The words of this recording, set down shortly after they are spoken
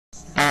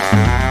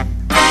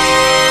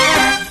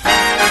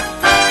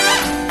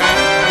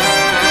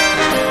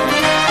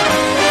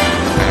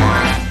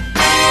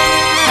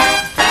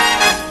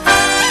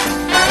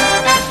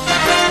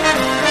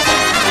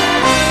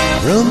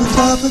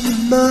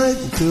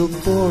till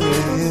 4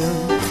 a.m.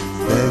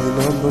 Banging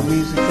on my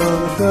music on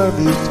a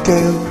garbage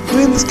can.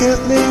 In the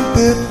scantling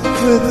pit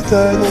with a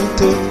title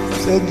tip.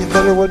 Said you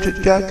better watch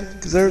it, Jack,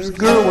 'cause there's a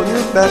girl on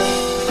your back.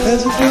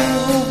 As a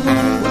general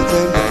rule, I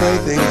tend to play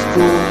things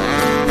cool.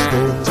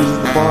 Going to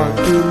the bar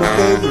to my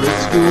favorite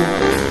school.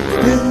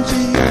 Then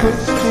she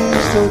pushed me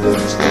so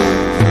understand.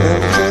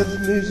 And said the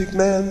music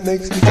man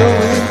makes me go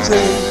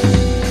insane.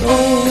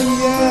 Oh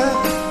yeah,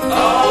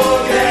 oh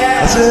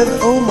yeah. I said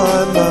oh my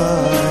my.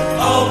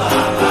 Oh my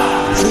my.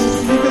 I said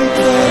you make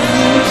that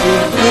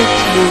music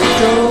makes me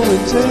go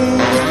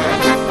insane.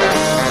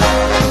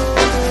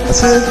 I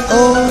said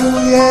oh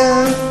yeah,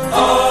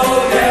 oh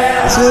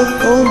yeah. I said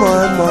oh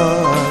my my.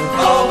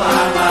 Oh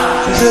my my.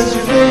 She said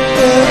you make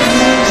that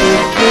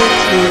music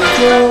makes me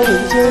go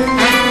insane.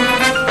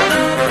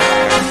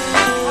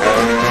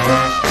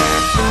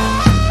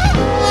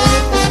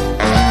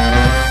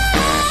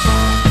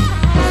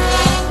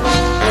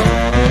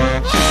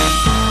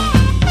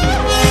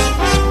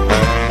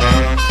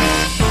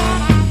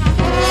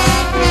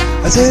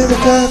 I said I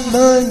got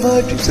mine,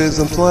 but she says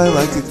I'm fly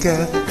like a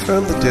cat.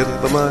 From the tip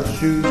of my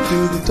shoes to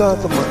the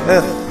top of my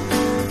hat.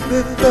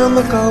 Rip down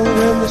my collar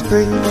and I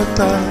straighten my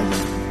tie.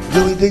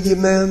 Really dig you,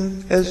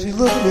 man, as she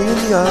looked me in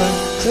the eye.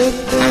 Said,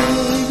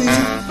 baby,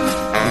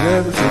 you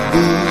never could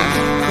be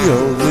the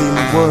only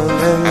one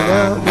hanging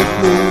out with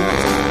me.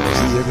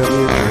 See, I got me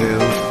in the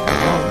hill,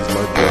 always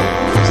my job.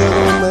 Said,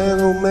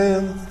 oh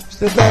man,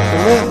 step back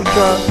and let me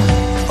try.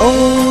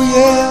 Oh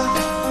yeah.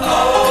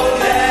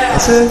 I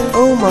said,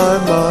 oh my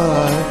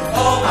my.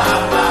 Oh my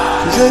my.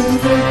 She said, you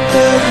make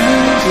that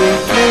music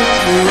makes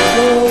me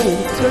go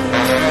insane.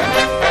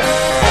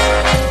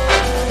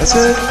 I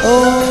said, oh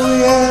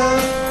yeah.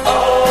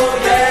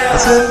 Oh yeah. I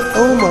said,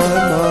 oh my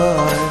my.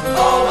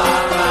 Oh my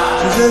my.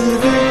 She said, you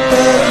make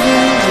that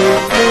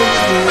music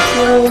makes me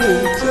go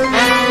insane.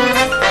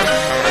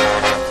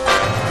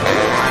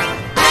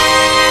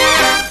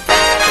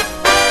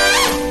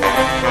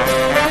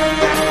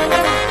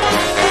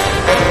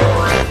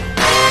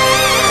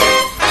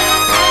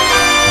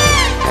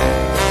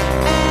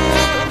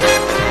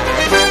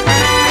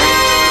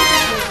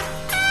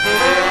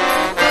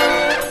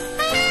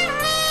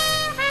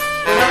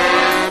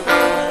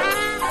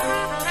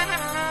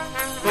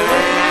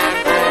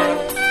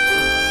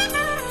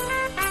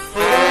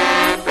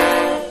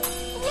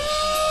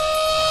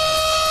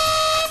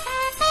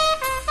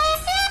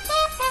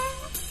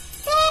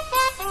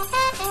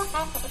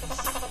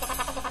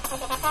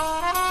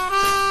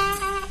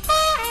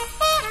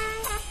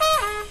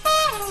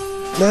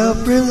 Now,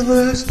 friends,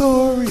 my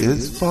story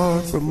is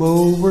far from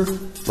over.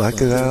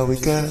 Like an alley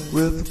cat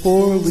with a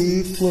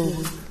 4-leaf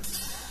clover.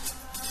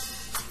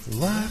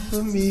 Life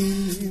for me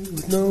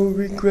with no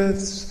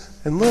regrets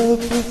and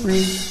love for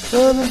free.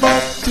 Running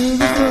back to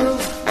the girl,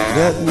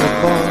 met in the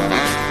bar,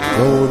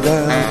 going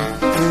down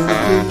in a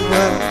big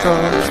black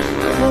car.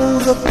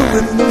 Rolls up the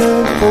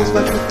window and pulls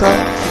back the top.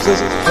 She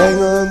says, hang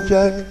on,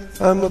 Jack,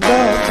 I'm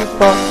about to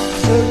pop. I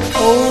said,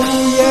 oh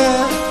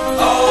yeah.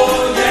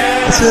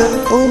 I said,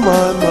 oh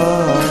my my.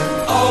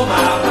 Oh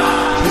my my.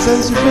 She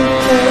says you make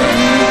that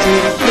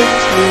music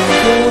makes me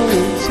go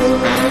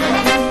insane.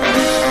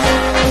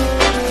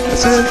 I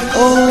said,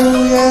 oh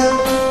yeah.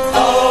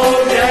 Oh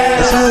yeah.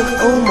 I said,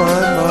 oh my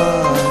my.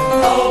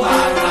 Oh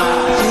my my.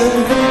 She said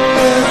you make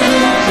that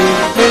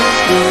music makes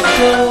me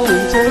go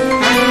insane.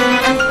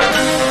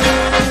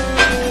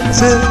 I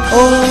said,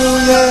 oh